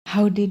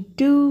How did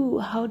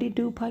do,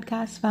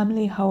 podcast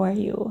family? How are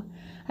you?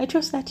 I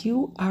trust that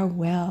you are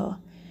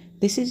well.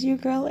 This is your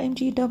girl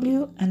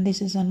MGW, and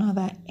this is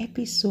another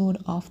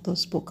episode of the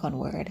Spoken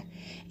Word.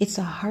 It's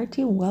a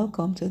hearty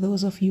welcome to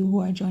those of you who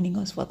are joining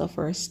us for the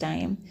first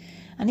time,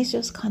 and it's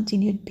just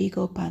continued big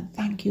up and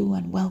thank you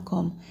and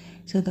welcome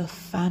to the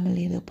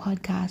family, the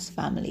podcast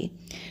family.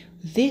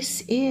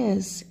 This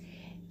is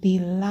the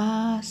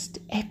last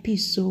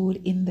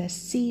episode in the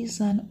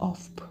season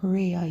of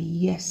prayer.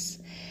 Yes,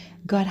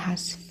 God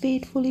has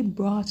faithfully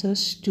brought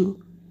us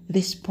to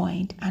this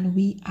point, and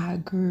we are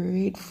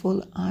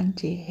grateful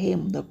unto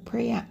Him, the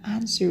prayer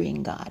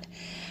answering God.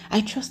 I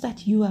trust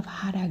that you have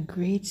had a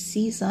great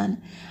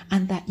season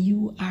and that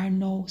you are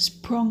now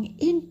sprung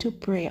into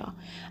prayer,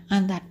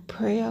 and that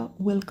prayer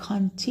will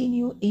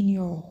continue in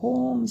your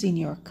homes, in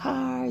your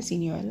cars,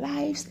 in your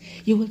lives.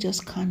 You will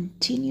just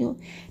continue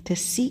to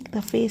seek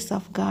the face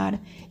of God.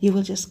 You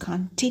will just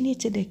continue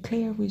to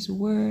declare His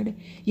word.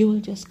 You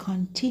will just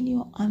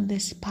continue on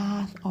this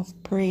path of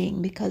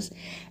praying, because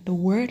the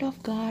word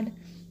of God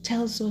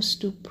tells us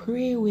to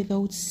pray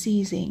without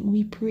ceasing.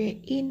 We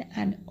pray in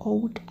and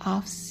out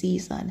of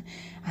season,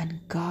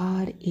 and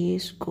God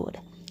is good.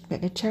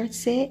 Let the church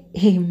say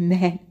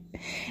amen.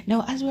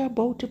 Now, as we're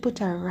about to put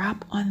a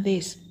wrap on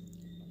this,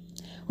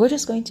 we're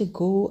just going to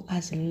go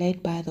as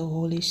led by the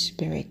Holy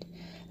Spirit.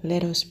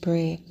 Let us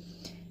pray.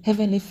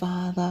 Heavenly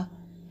Father,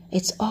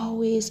 it's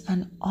always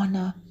an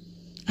honor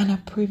and a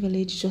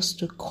privilege just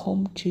to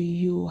come to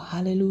you.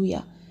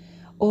 Hallelujah.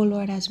 Oh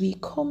Lord, as we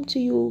come to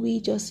you, we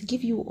just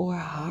give you our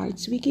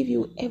hearts. We give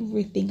you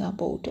everything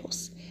about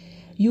us.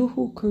 You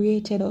who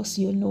created us,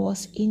 you know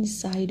us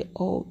inside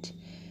out.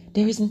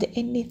 There isn't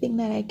anything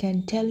that I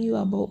can tell you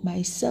about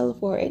myself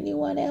or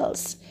anyone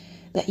else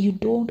that you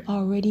don't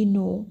already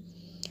know,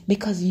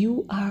 because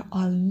you are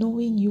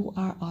all-knowing, you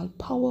are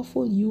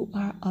all-powerful, you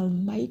are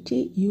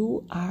almighty,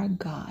 you are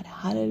God.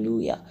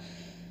 Hallelujah.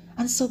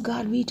 And so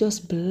God, we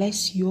just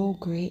bless your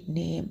great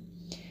name.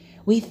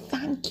 We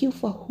thank you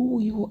for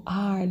who you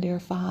are, dear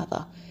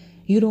Father.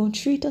 You don't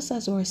treat us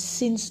as our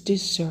sins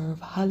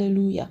deserve.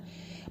 Hallelujah.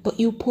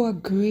 But you pour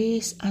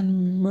grace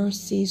and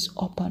mercies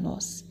upon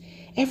us.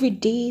 Every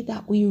day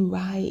that we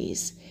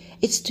rise,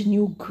 it's to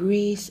new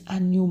grace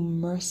and new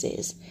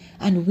mercies.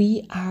 And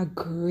we are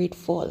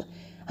grateful.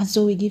 And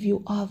so we give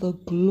you all the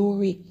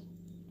glory.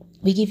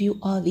 We give you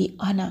all the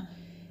honor.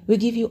 We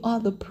give you all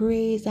the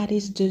praise that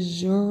is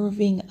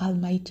deserving,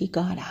 Almighty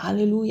God.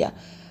 Hallelujah.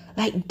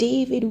 Like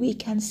David, we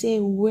can say,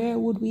 where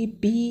would we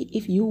be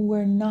if you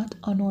were not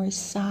on our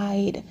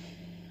side?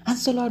 And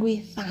so, Lord, we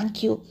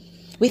thank you.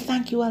 We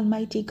thank you,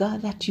 Almighty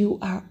God, that you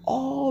are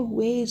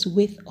always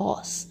with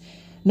us.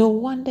 No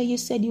wonder you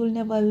said you'll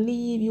never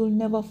leave, you'll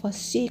never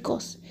forsake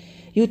us.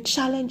 You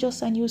challenge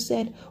us and you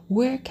said,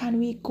 where can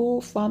we go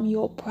from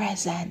your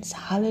presence?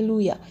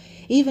 Hallelujah.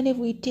 Even if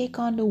we take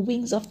on the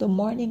wings of the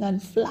morning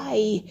and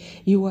fly,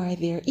 you are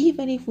there.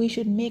 Even if we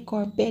should make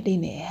our bed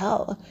in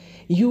hell,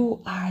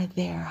 you are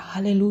there.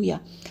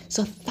 Hallelujah.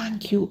 So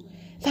thank you.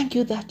 Thank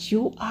you that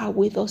you are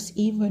with us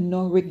even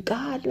now,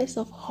 regardless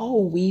of how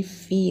we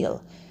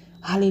feel.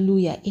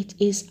 Hallelujah. It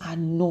is a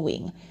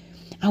knowing.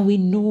 And we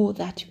know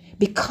that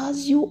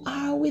because you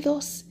are with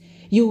us,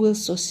 you will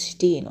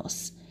sustain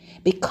us.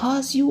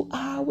 Because you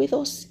are with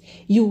us,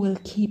 you will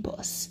keep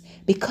us.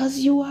 Because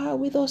you are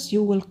with us,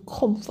 you will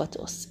comfort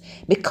us.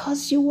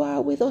 Because you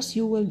are with us,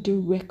 you will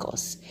direct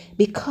us.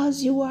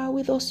 Because you are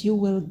with us, you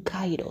will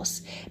guide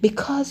us.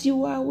 Because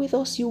you are with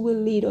us, you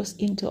will lead us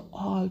into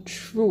all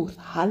truth.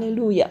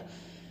 Hallelujah.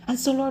 And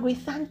so, Lord, we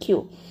thank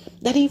you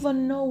that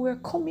even now we're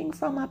coming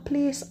from a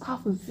place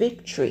of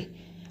victory.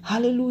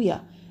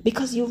 Hallelujah.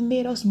 Because you've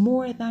made us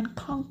more than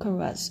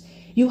conquerors.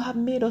 You have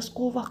made us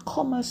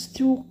overcomers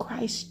through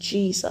Christ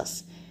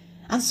Jesus.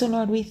 And so,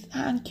 Lord, we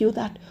thank you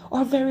that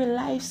our very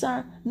lives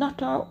are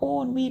not our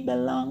own. We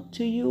belong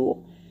to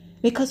you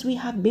because we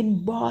have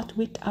been bought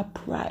with a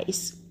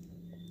price.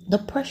 The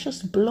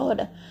precious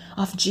blood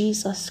of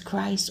Jesus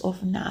Christ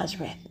of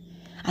Nazareth.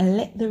 And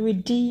let the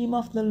redeemed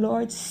of the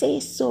Lord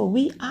say so.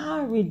 We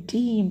are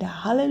redeemed.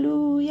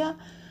 Hallelujah.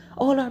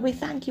 Oh Lord, we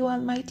thank you,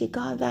 Almighty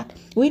God, that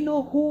we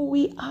know who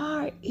we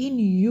are in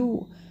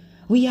you.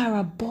 We are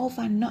above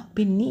and not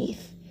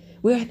beneath.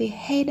 We are the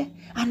head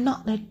and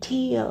not the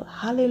tail.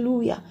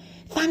 Hallelujah.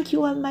 Thank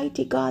you,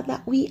 Almighty God,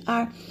 that we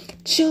are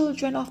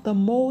children of the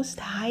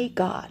Most High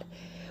God.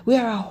 We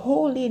are a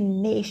holy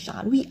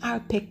nation. We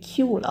are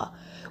peculiar.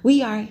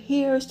 We are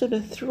heirs to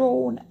the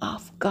throne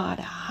of God.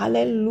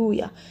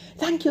 Hallelujah.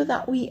 Thank you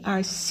that we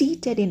are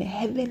seated in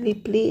heavenly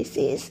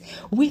places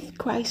with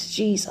Christ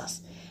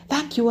Jesus.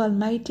 Thank you,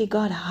 Almighty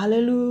God.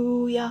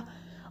 Hallelujah.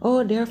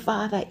 Oh, dear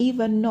Father,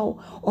 even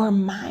now our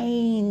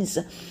minds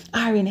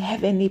are in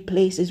heavenly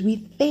places. We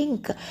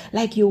think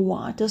like you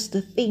want us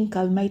to think,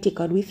 Almighty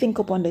God. We think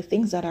upon the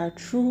things that are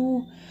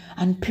true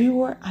and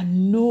pure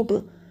and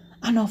noble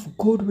and of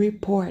good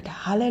report.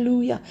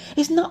 Hallelujah.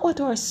 It's not what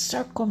our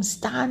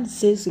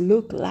circumstances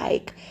look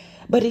like,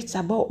 but it's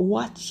about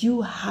what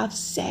you have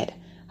said.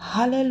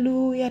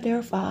 Hallelujah,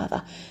 dear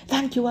Father.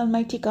 Thank you,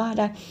 Almighty God,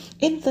 that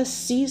in this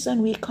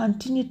season we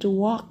continue to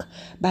walk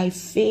by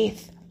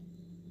faith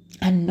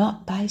and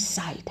not by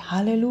sight.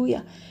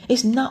 Hallelujah.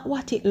 It's not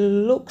what it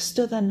looks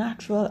to the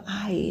natural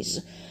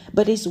eyes,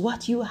 but it's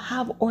what you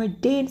have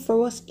ordained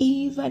for us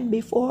even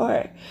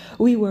before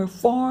we were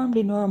formed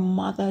in our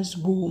mother's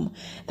womb.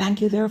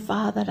 Thank you, dear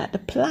Father, that the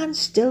plans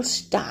still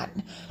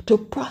stand to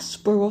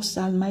prosper us,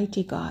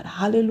 Almighty God.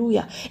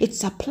 Hallelujah.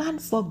 It's a plan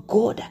for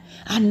good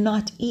and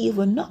not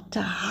evil, not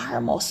to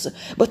harm us,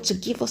 but to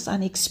give us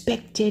an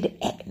expected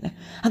end.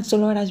 And so,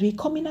 Lord, as we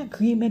come in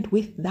agreement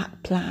with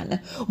that plan,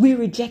 we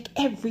reject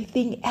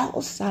everything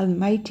else,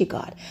 Almighty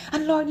God.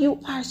 And Lord, you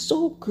are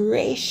so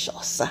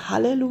gracious,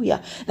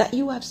 hallelujah, that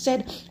you have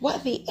said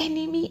what the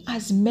enemy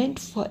has meant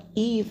for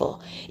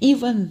evil,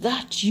 even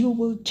that you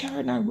will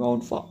turn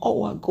around for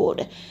our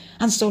good.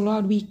 And so,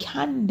 Lord, we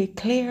can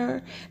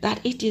declare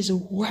that it is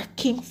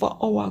working for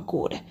our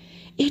good.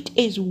 It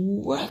is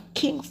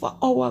working for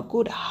our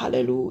good,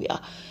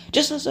 hallelujah.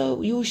 Just as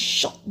you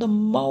shut the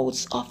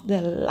mouths of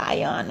the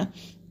lion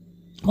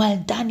while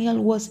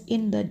Daniel was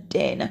in the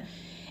den,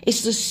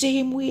 it's the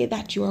same way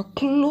that you're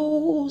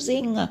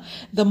closing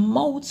the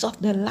mouths of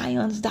the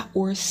lions that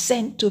were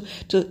sent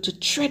to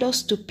tread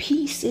us to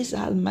pieces,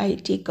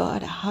 Almighty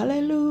God.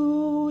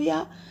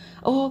 Hallelujah.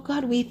 Oh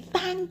God, we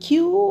thank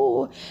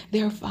you,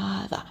 dear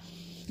Father,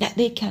 that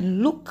they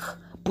can look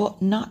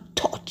but not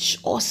touch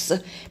us,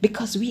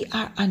 because we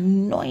are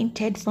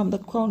anointed from the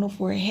crown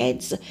of our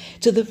heads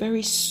to the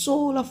very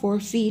sole of our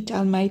feet,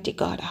 Almighty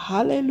God.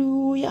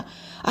 Hallelujah.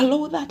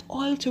 Allow that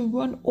oil to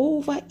run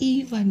over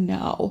even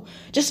now,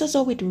 just as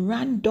how it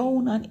ran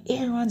down on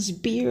Aaron's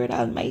beard,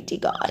 Almighty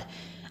God,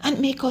 and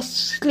make us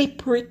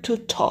slippery to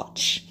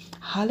touch.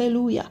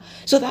 Hallelujah.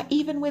 So that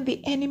even when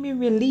the enemy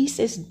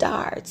releases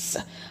darts,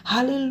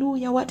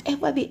 hallelujah,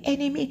 whatever the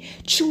enemy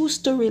choose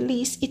to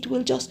release, it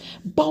will just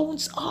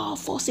bounce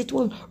off us. It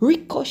will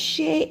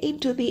ricochet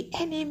into the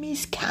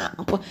enemy's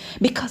camp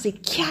because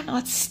it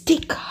cannot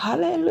stick.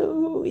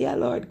 Hallelujah,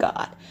 Lord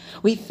God.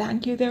 We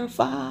thank you, dear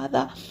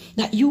Father,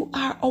 that you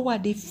are our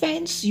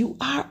defense. You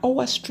are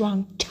our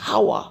strong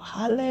tower.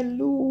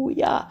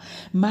 Hallelujah.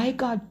 My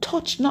God,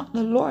 touch not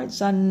the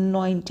Lord's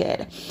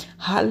anointed.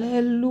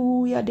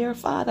 Hallelujah, dear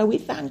Father. We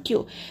thank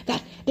you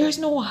that there's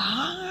no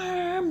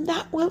harm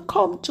that will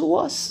come to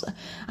us,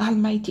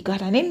 Almighty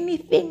God. And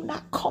anything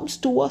that comes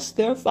to us,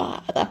 dear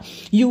Father,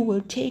 you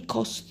will take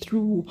us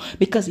through.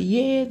 Because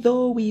yea,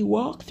 though we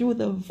walk through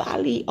the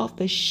valley of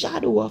the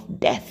shadow of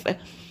death,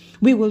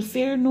 we will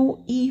fear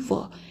no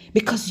evil,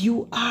 because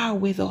you are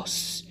with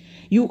us.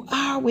 You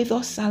are with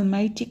us,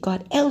 Almighty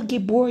God. El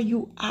Gibor,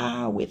 you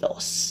are with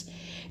us.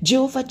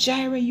 Jehovah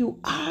Jireh, you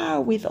are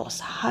with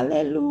us.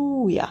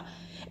 Hallelujah.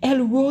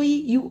 El Roi,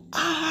 you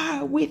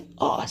are with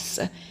us.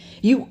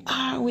 You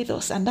are with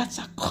us, and that's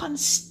a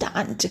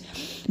constant,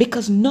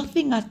 because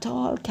nothing at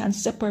all can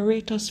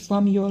separate us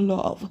from your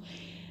love.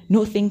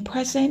 Nothing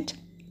present,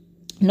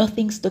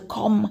 nothing's to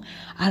come,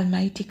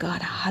 Almighty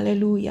God.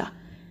 Hallelujah.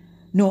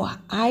 No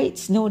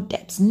heights, no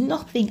depths,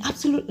 nothing,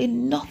 absolutely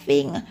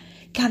nothing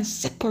can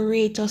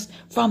separate us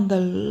from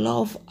the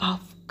love of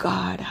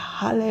God.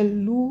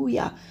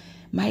 Hallelujah.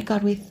 My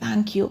God, we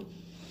thank you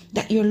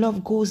that your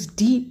love goes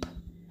deep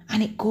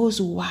and it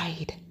goes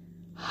wide.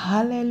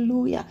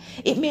 Hallelujah.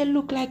 It may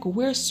look like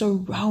we're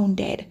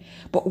surrounded,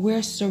 but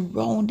we're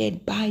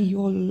surrounded by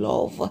your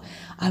love,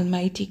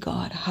 Almighty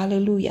God.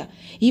 Hallelujah.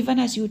 Even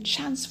as you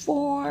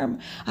transform,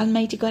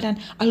 Almighty God, and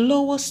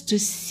allow us to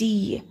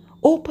see,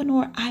 open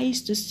our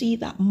eyes to see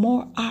that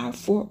more are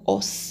for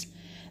us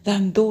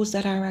than those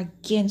that are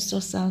against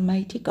us,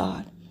 Almighty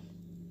God.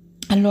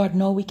 And Lord,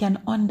 now we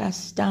can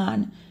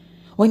understand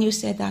when you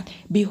said that,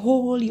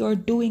 behold, you're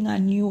doing a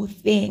new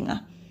thing.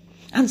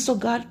 And so,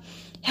 God,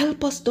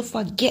 help us to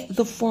forget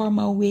the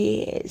former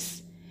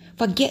ways.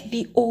 Forget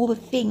the old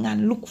thing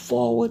and look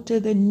forward to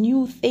the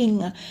new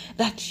thing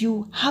that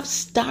you have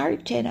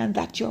started and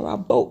that you're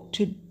about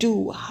to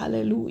do.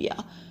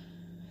 Hallelujah.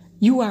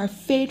 You are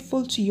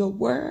faithful to your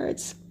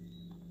words.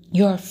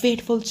 You are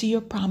faithful to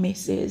your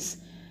promises.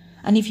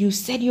 And if you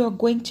said you're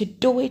going to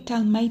do it,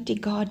 Almighty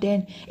God,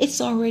 then it's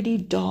already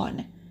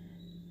done.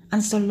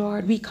 And so,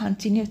 Lord, we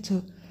continue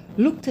to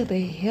look to the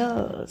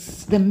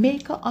hills, the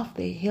maker of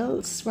the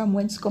hills, from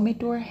whence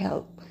cometh our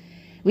help.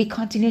 We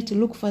continue to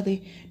look for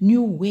the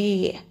new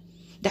way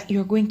that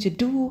you're going to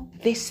do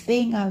this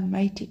thing,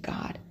 Almighty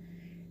God.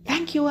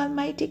 Thank you,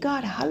 Almighty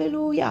God.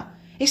 Hallelujah.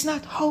 It's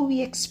not how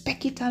we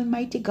expect it,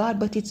 Almighty God,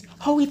 but it's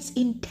how it's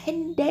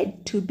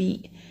intended to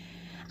be.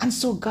 And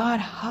so, God,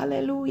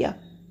 hallelujah,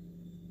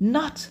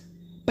 not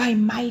by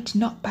might,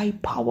 not by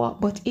power,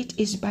 but it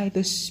is by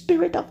the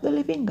Spirit of the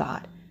living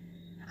God.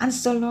 And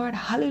so, Lord,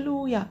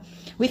 hallelujah,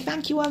 we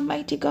thank you,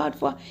 Almighty God,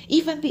 for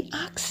even the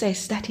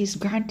access that is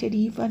granted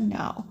even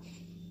now.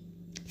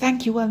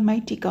 Thank you,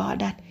 Almighty God,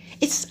 that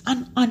it's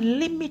an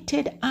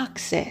unlimited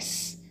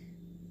access.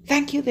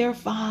 Thank you, dear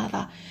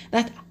Father,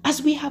 that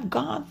as we have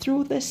gone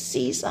through this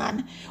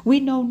season, we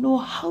now know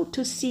how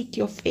to seek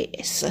your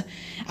face,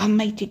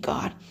 Almighty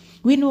God.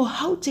 We know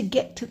how to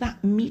get to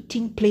that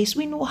meeting place.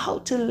 We know how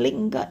to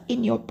linger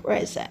in your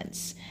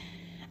presence.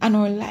 And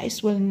our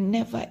lives will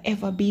never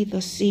ever be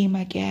the same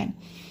again.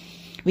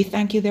 We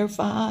thank you, dear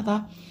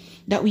Father,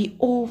 that we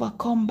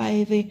overcome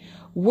by the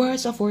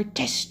words of our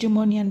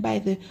testimony and by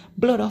the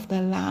blood of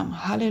the Lamb.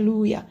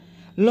 Hallelujah.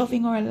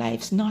 Loving our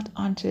lives not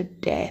unto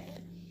death.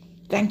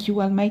 Thank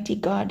you, Almighty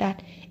God,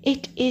 that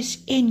it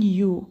is in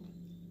you.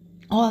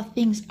 All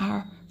things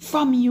are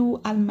from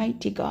you,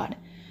 Almighty God.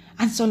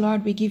 And so,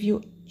 Lord, we give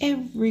you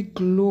every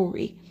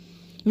glory.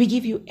 We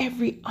give you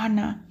every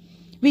honor.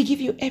 We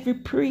give you every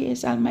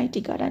praise,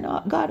 Almighty God. And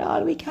God,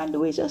 all we can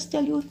do is just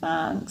tell you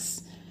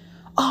thanks.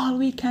 All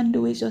we can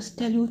do is just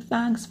tell you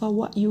thanks for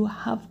what you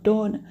have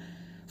done,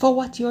 for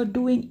what you're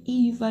doing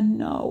even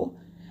now,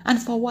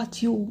 and for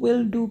what you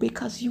will do,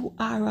 because you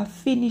are a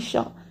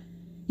finisher.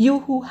 You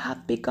who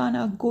have begun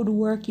a good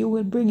work, you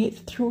will bring it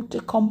through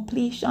to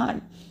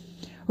completion.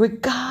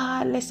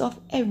 Regardless of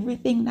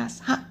everything that's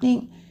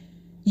happening,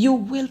 you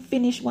will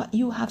finish what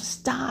you have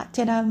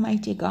started,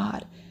 Almighty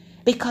God,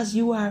 because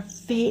you are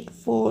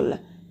faithful.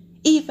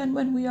 Even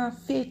when we are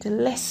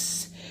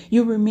faithless,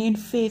 you remain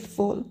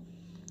faithful.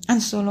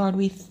 And so, Lord,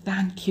 we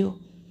thank you.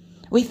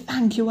 We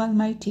thank you,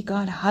 Almighty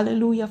God.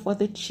 Hallelujah, for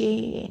the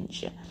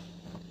change.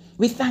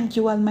 We thank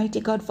you,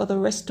 Almighty God, for the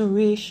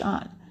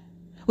restoration.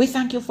 We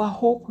thank you for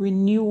hope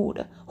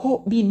renewed,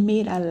 hope being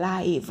made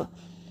alive.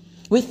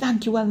 We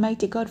thank you,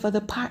 Almighty God, for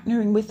the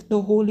partnering with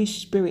the Holy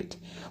Spirit.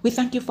 We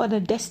thank you for the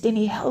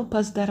destiny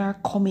helpers that are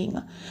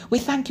coming. We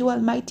thank you,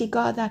 Almighty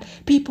God, that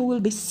people will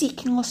be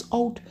seeking us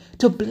out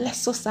to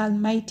bless us,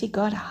 Almighty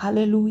God.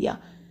 Hallelujah.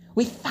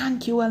 We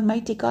thank you,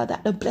 Almighty God,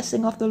 that the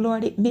blessing of the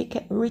Lord, it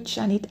maketh rich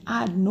and it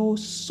add no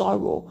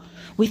sorrow.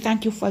 We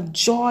thank you for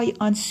joy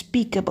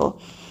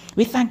unspeakable.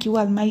 We thank you,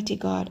 Almighty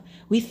God.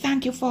 We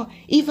thank you for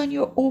even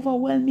your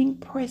overwhelming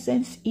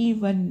presence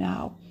even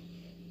now.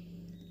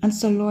 And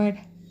so, Lord,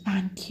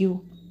 thank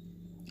you.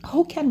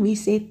 How can we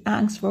say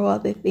thanks for all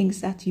the things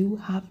that you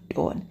have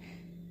done?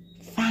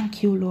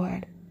 Thank you,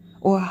 Lord.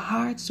 Our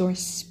hearts, our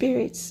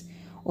spirits,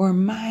 our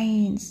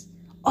minds,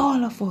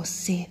 all of us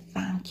say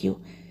thank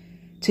you.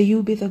 To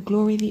you be the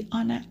glory, the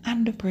honor,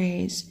 and the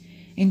praise.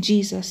 In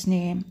Jesus'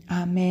 name,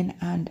 amen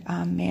and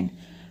amen.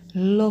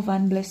 Love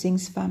and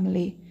blessings,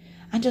 family.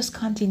 And just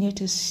continue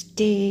to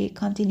stay,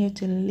 continue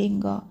to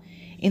linger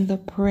in the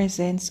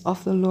presence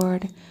of the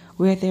Lord,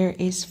 where there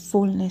is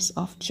fullness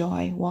of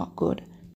joy. Walk good.